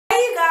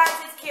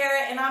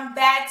and I'm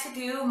back to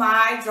do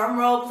my, drum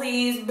roll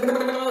please,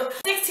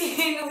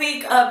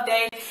 16-week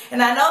update.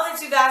 And I know that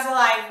you guys are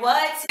like,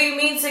 what do you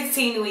mean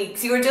 16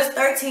 weeks? You were just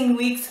 13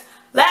 weeks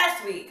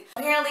last week.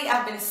 Apparently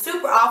I've been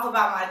super off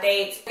about my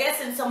dates. I'm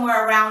guessing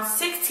somewhere around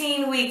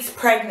 16 weeks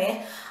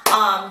pregnant,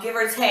 give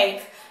or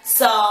take.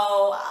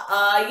 So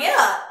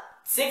yeah,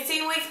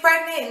 16 weeks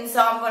pregnant, and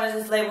so I'm going to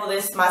just label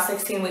this my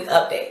 16-week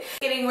update.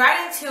 Getting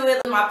right into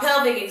it, my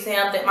pelvic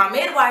exam that my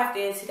midwife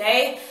did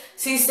today,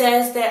 she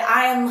says that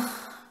I am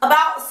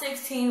about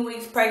 16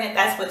 weeks pregnant.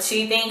 That's what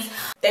she thinks.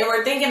 They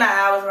were thinking that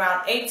I was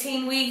around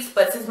 18 weeks,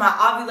 but since my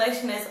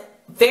ovulation is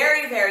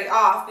very, very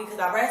off because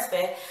I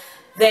breastfed,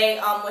 they,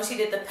 when she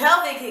did the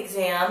pelvic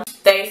exam,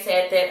 they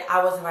said that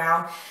I was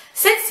around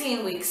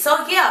 16 weeks.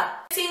 So yeah,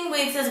 16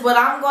 weeks is what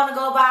I'm going to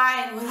go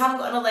by and what I'm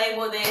going to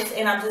label this,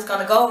 and I'm just going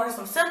to go over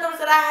some symptoms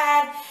that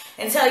I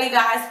had and tell you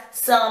guys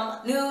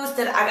some news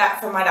that I got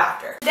from my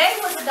doctor. Today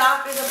was a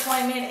doctor's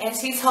appointment, and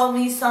she told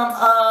me some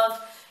of,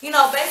 you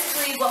know,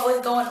 basically what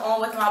was going on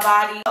with my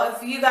body. So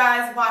if you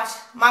guys watch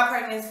my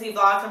pregnancy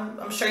vlogs,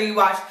 I'm sure you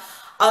watch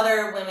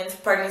other women's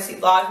pregnancy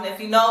vlogs, and if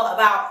you know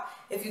about,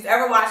 if you've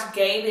ever watched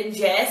Gabe and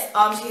Jess,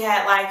 she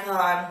had like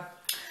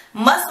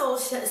muscle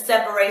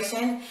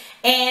separation,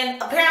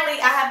 and apparently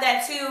I have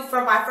that too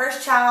for my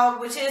first child,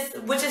 which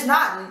is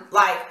not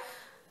like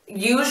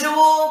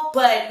usual,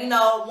 but you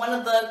know, one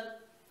of the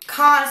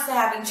cons to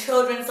having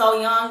children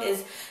so young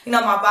is, you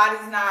know, my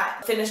body's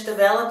not finished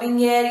developing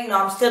yet. You know,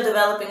 I'm still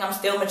developing, I'm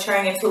still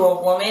maturing into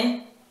a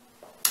woman.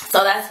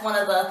 So that's one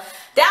of the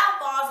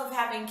downfalls of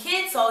having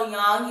kids so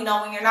young, you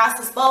know, when you're not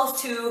supposed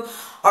to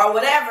or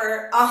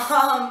whatever.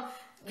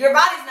 Your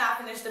body's not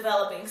finished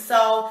developing.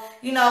 So,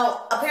 you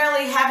know,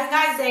 apparently having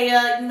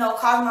Isaiah, you know,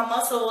 caused my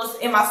muscles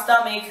in my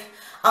stomach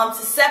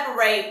to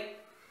separate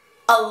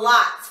a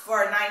lot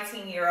for a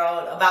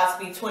 19-year-old, about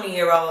to be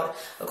 20-year-old,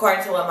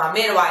 according to what my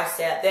midwife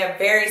said. They're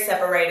very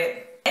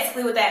separated.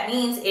 Basically what that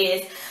means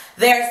is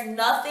there's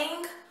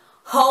nothing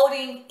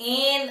holding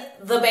in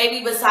the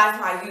baby besides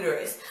my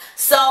uterus.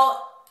 So,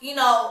 you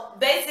know,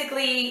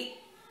 basically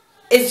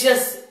it's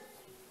just,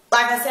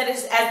 like I said,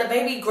 as the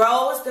baby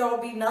grows, there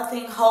will be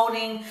nothing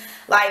holding,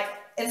 like,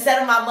 instead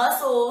of my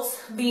muscles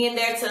being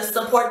there to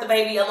support the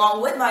baby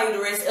along with my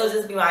uterus, it'll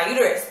just be my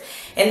uterus.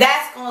 And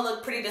that's going to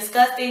look pretty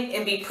disgusting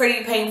and be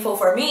pretty painful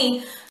for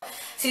me.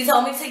 She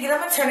told me to get a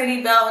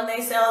maternity belt, and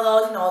they sell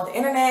those, you know, on the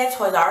internet,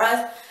 Toys R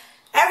Us,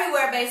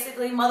 everywhere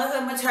basically,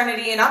 motherhood,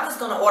 maternity, and I'm just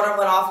going to order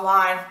one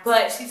offline.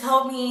 But she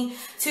told me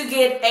to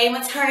get a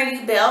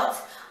maternity belt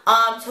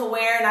to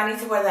wear, and I need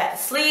to wear that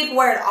to sleep,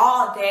 wear it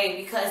all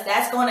day, because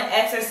that's going to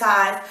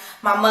exercise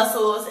my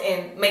muscles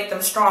and make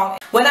them strong.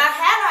 When I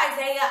had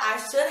Isaiah,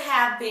 I should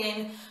have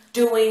been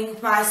doing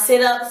my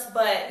sit-ups,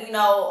 but you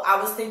know, I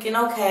was thinking,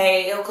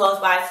 okay, it'll close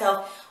by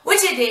itself,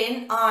 which it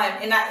didn't.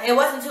 It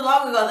wasn't too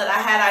long ago that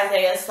I had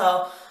Isaiah,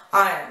 so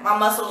my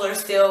muscles are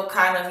still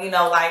kind of, you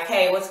know, like,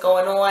 hey, what's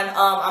going on?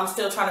 I'm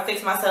still trying to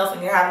fix myself,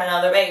 and you're having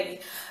another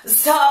baby.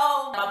 So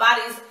my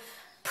body's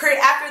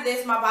after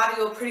this, my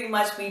body will pretty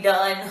much be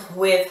done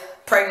with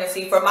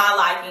pregnancy for my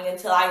liking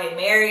until I get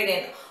married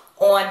and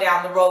on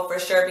down the road for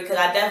sure, because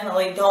I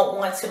definitely don't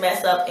want to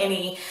mess up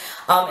any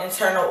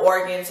internal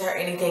organs or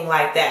anything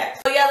like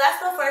that. So yeah,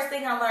 that's the first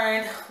thing I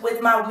learned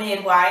with my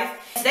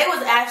midwife. Today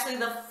was actually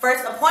the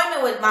first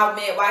appointment with my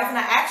midwife, and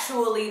I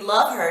actually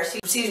love her.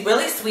 She's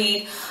really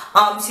sweet.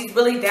 She's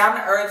really down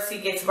to earth. She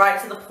gets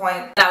right to the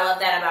point. I love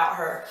that about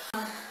her.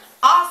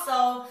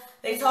 Also,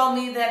 they told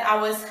me that I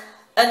was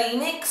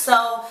anemic,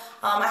 so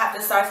I have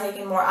to start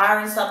taking more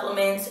iron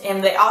supplements,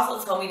 and they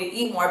also told me to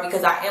eat more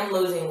because I am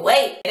losing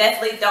weight.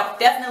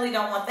 Definitely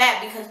don't want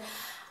that, because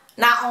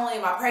not only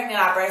am I pregnant,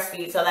 I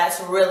breastfeed, so that's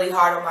really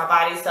hard on my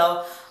body.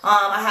 So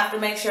I have to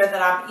make sure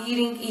that I'm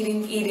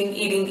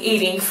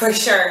eating for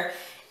sure,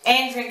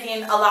 and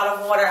drinking a lot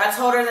of water. I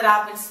told her that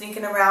I've been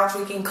sneaking around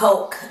drinking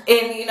Coke,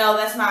 and you know,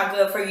 that's not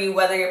good for you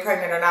whether you're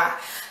pregnant or not.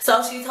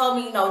 So she told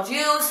me no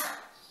juice,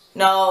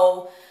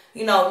 no,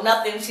 you know,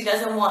 nothing. She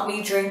doesn't want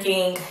me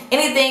drinking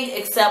anything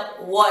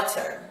except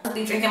water. I'll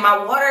be drinking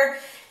my water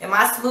and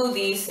my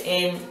smoothies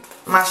and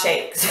my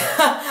shakes.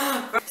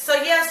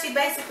 So yeah, she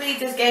basically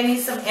just gave me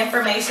some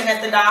information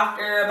at the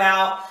doctor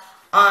about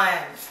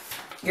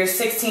your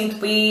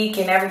 16th week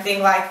and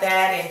everything like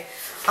that.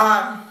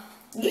 And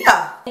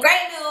yeah,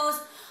 great news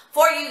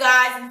for you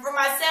guys and for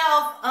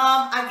myself.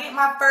 I get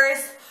my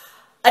first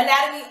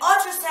anatomy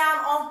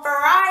ultrasound on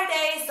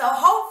Friday, so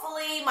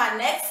hopefully my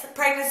next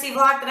pregnancy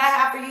vlog that I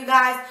have for you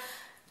guys,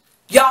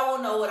 y'all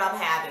will know what I'm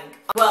having.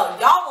 Well,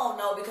 y'all won't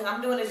know because I'm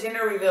doing a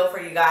gender reveal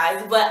for you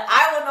guys, but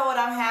I will know what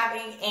I'm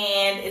having,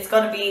 and it's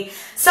going to be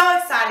so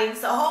exciting.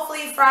 So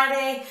hopefully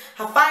Friday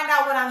I find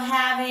out what I'm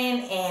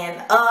having,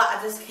 and I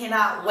just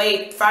cannot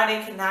wait.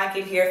 Friday cannot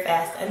get here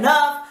fast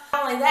enough.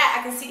 Not only that,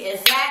 I can see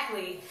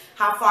exactly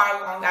how far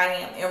along I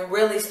am and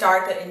really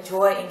start to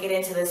enjoy and get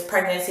into this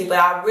pregnancy. But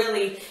I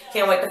really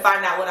can't wait to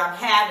find out what I'm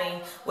having,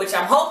 which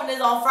I'm hoping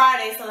is on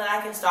Friday, so that I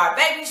can start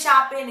baby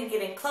shopping and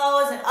getting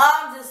clothes. And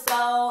I'm just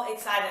so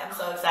excited. I'm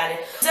so excited.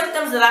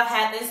 Symptoms that I've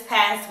had this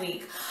past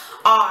week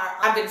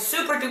I've been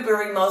super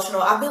duper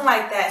emotional. I've been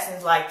like that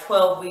since like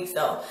 12 weeks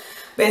though.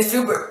 Been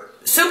super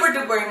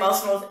duper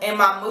emotional, and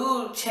my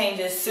mood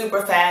changes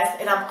super fast,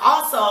 and I'm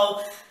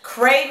also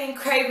craving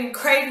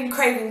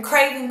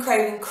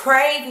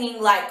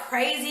like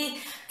crazy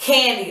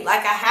candy.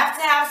 Like I have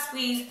to have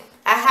sweets,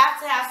 I have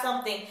to have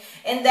something,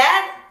 and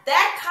that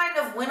kind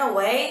of went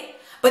away,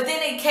 but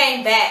then it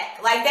came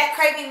back. Like that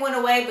craving went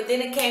away, but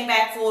then it came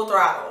back full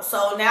throttle.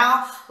 So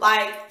now,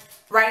 like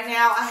right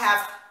now,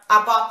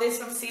 I bought this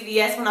from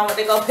CVS when I went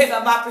to go pick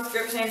up my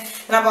prescription,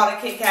 and I bought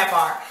a Kit Kat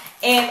bar.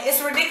 And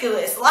it's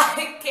ridiculous. Like,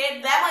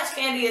 that much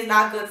candy is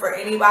not good for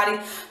anybody.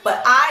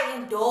 But I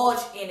indulge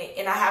in it,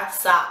 and I have to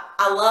stop.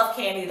 I love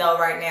candy, though,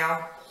 right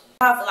now.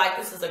 I feel like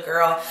this is a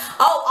girl.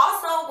 Oh,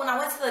 also, when I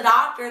went to the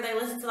doctor, they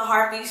listened to the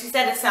heartbeat. She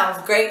said it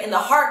sounds great, and the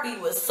heartbeat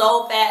was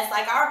so fast.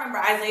 Like, I remember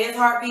Isaiah's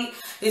heartbeat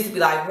used to be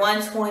like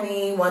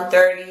 120,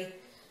 130.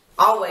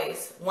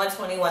 Always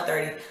 120,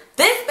 130.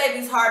 This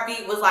baby's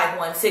heartbeat was like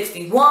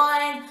 161,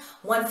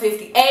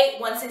 158,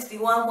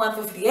 161,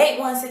 158,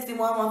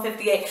 161,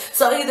 158.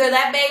 So either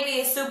that baby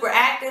is super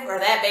active or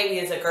that baby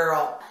is a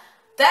girl.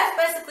 That's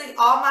basically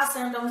all my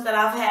symptoms that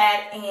I've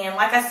had. And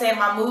like I said,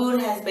 my mood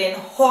has been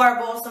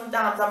horrible.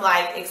 Sometimes I'm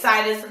like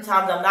excited,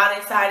 sometimes I'm not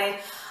excited.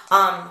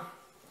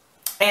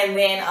 And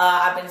then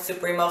I've been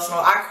super emotional.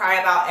 I cry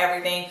about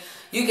everything.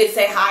 You could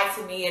say hi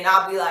to me and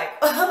I'll be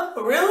like,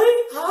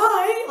 really?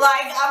 Hi?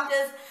 Like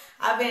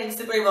I've been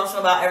super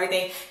emotional about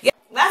everything. Yeah,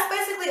 that's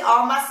basically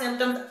all my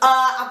symptoms.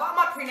 I bought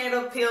my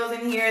prenatal pills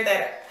in here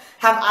that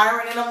have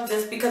iron in them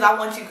just because I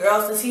want you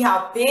girls to see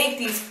how big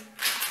these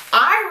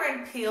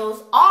iron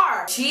pills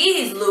are.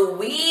 Jeez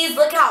Louise,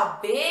 look how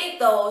big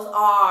those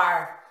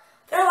are.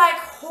 They're like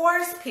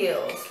horse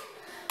pills.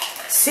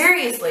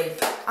 Seriously,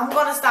 I'm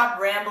gonna stop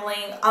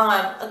rambling.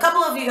 A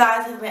couple of you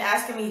guys have been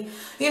asking me,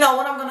 you know,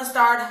 when I'm gonna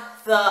start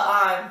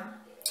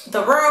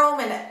the room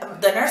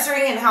and the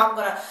nursery and how I'm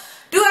gonna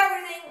do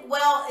everything.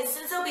 Well,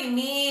 since it'll be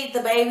me, the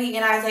baby,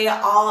 and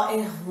Isaiah all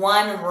in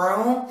one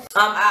room,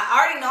 I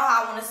already know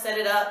how I want to set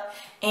it up.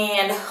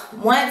 And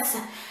once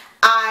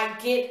I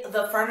get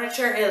the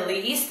furniture at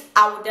least,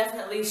 I will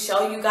definitely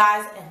show you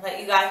guys and let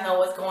you guys know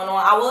what's going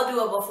on. I will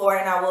do a before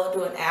and I will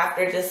do an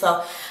after, just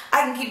so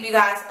I can keep you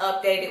guys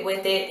updated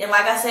with it. And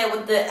like I said,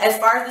 as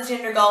far as the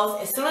gender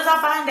goes, as soon as I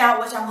find out,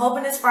 which I'm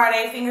hoping is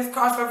Friday, fingers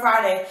crossed for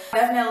Friday,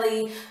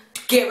 definitely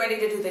get ready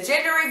to do the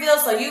gender reveal,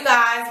 so you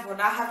guys will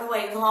not have to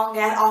wait long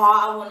at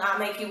all. I will not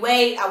make you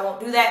wait. I won't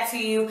do that to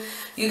you.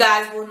 You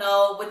guys will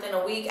know within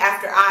a week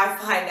after I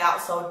find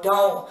out, so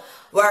don't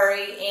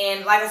worry.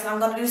 And like I said, I'm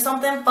going to do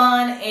something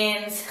fun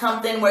and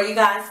something where you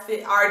guys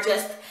are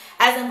just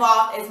as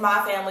involved as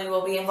my family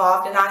will be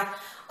involved. And I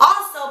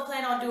also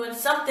plan on doing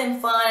something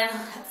fun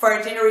for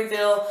a gender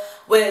reveal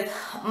with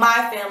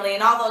my family.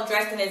 And although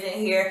Dresden isn't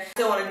here, I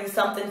still want to do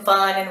something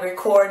fun and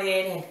record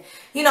it and,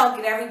 you know,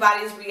 get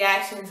everybody's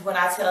reactions when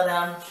I tell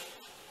them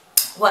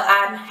what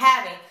I'm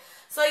having.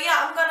 So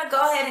yeah, I'm going to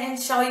go ahead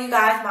and show you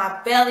guys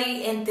my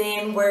belly, and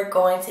then we're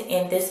going to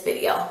end this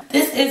video.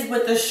 This is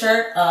with the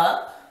shirt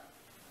up.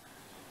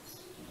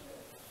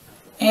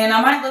 And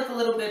I might look a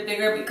little bit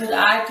bigger because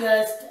I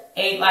just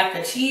ate like a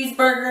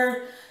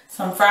cheeseburger,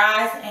 some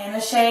fries, and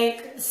a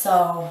shake.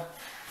 So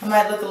I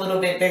might look a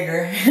little bit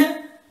bigger.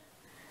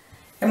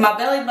 And my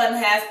belly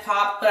button has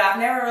popped, but I've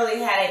never really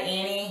had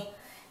it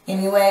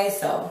anyway.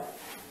 So,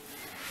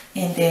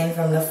 and then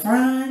from the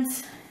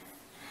front.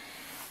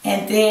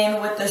 And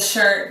then with the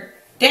shirt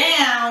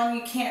down,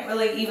 you can't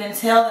really even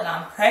tell that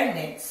I'm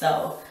pregnant.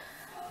 So,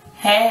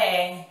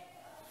 hey.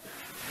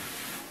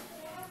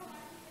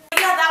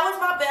 Yeah, that was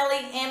my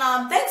belly,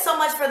 and thanks so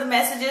much for the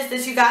messages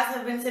that you guys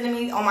have been sending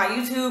me on my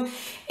YouTube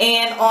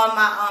and on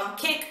my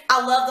Kik.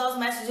 I love those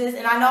messages,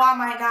 and I know I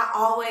might not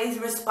always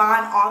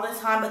respond all the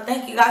time, but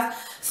thank you guys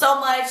so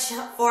much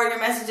for your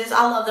messages.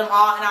 I love them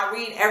all, and I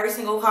read every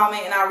single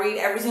comment, and I read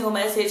every single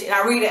message, and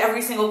I read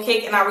every single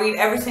Kik, and I read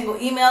every single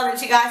email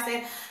that you guys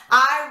send.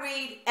 I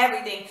read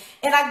everything,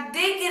 and I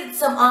did get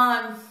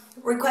some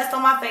requests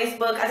on my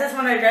Facebook. I just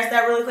want to address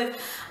that really quick.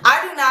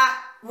 I do not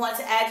want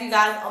to add you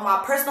guys on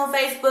my personal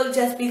Facebook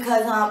just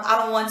because I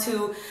don't want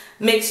to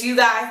mix you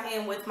guys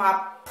in with my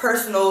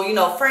personal, you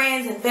know,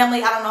 friends and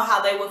family. I don't know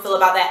how they would feel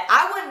about that.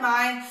 I wouldn't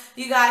mind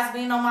you guys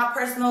being on my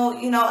personal,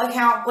 you know,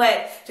 account,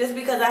 but just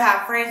because I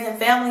have friends and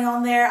family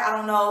on there, I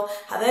don't know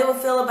how they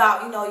would feel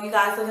about, you know, you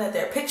guys looking at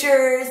their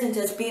pictures and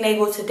just being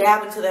able to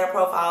dab into their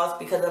profiles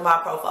because of my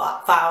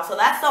profile. So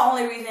that's the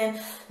only reason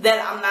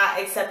that I'm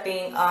not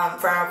accepting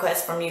friend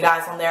requests from you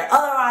guys on there.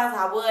 Otherwise,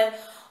 I would.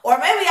 Or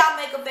maybe I'll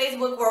make a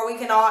Facebook where we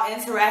can all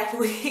interact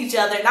with each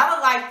other. Not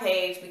a like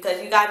page,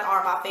 because you guys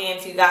are my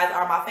fans. You guys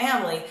are my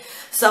family.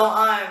 So,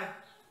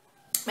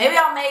 maybe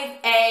I'll make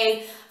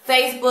a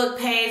Facebook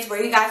page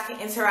where you guys can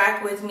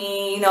interact with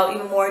me, you know,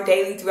 even more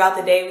daily throughout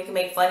the day. We can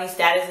make funny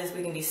statuses,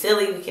 we can be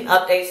silly, we can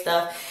update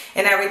stuff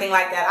and everything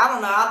like that. I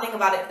don't know, I'll think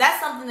about it. If that's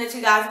something that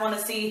you guys want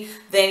to see,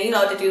 then you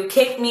know what to do.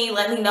 Kick me,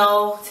 let me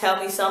know,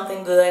 tell me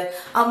something good.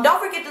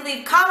 Don't forget to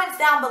leave comments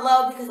down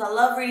below because I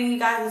love reading you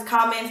guys'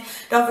 comments.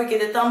 Don't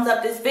forget to thumbs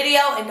up this video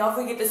and don't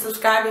forget to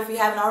subscribe if you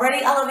haven't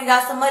already. I love you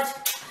guys so much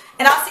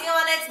and I'll see you on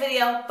my next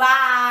video.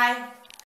 Bye.